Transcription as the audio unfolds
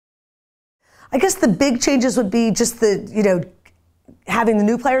I guess the big changes would be just the, having the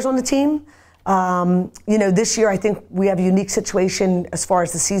new players on the team. This year I think we have a unique situation as far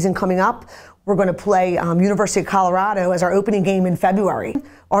as the season coming up. We're going to play University of Colorado as our opening game in February.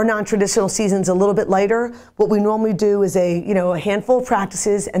 Our non-traditional season's a little bit later. What we normally do is a handful of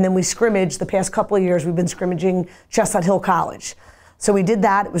practices, and then we scrimmage. The past couple of years we've been scrimmaging Chestnut Hill College. So we did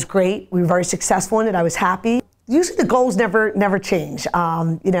that. It was great. We were very successful in it. I was happy. Usually the goals never change.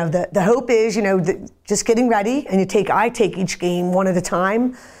 The hope is, just getting ready, and I take each game one at a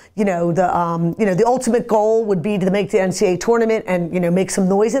time. The ultimate goal would be to make the NCAA tournament and, make some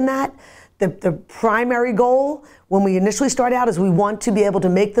noise in that. The primary goal when we initially start out is we want to be able to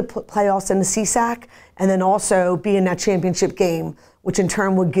make the playoffs in the CSAC and then also be in that championship game, which in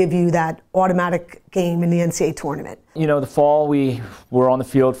turn would give you that automatic game in the NCAA tournament. The fall we were on the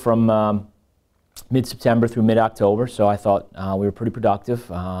field from mid-September through mid-October, so I thought we were pretty productive.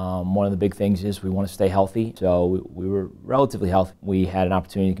 One of the big things is we want to stay healthy, so we were relatively healthy. We had an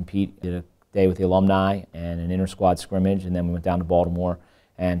opportunity to compete, did a day with the alumni and an inter-squad scrimmage, and then we went down to Baltimore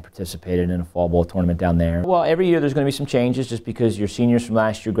and participated in a fall ball tournament down there. Well, every year there's going to be some changes just because your seniors from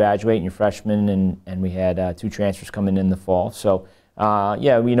last year graduate and your freshmen, and we had 2 transfers coming in the fall. So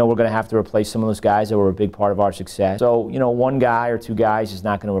yeah, we're going to have to replace some of those guys that were a big part of our success. So, one guy or 2 guys is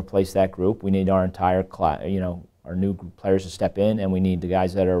not going to replace that group. We need our entire class, our new players to step in, and we need the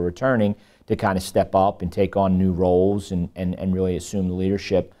guys that are returning to kind of step up and take on new roles and really assume the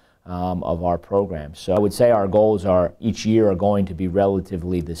leadership of our program. So I would say our goals each year are going to be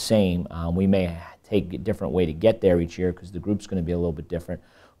relatively the same. We may take a different way to get there each year because the group's going to be a little bit different.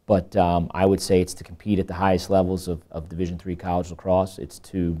 But I would say it's to compete at the highest levels of Division III college lacrosse. It's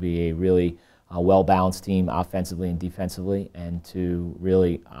to be a really well-balanced team offensively and defensively, and to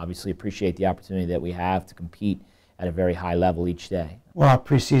really obviously appreciate the opportunity that we have to compete at a very high level each day. Well, our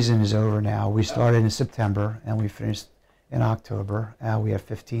preseason is over now. We started in September and we finished in October. We had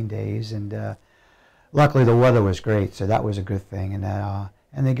 15 days, and luckily the weather was great, so that was a good thing.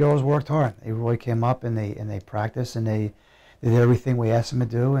 And the girls worked hard. They really came up and they practiced, and they did everything we asked them to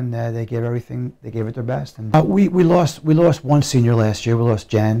do, and they gave everything. They gave it their best. And we lost one senior last year. We lost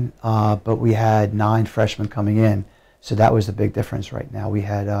Jen, but we had 9 freshmen coming in, so that was the big difference right now. We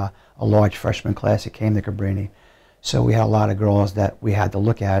had a large freshman class that came to Cabrini, so we had a lot of girls that we had to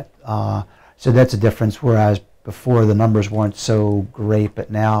look at. So that's a difference. Whereas before the numbers weren't so great,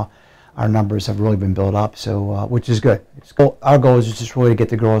 but now our numbers have really been built up, so which is good. Our goal is just really to get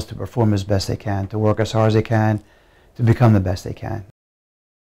the girls to perform as best they can, to work as hard as they can, to become the best they can.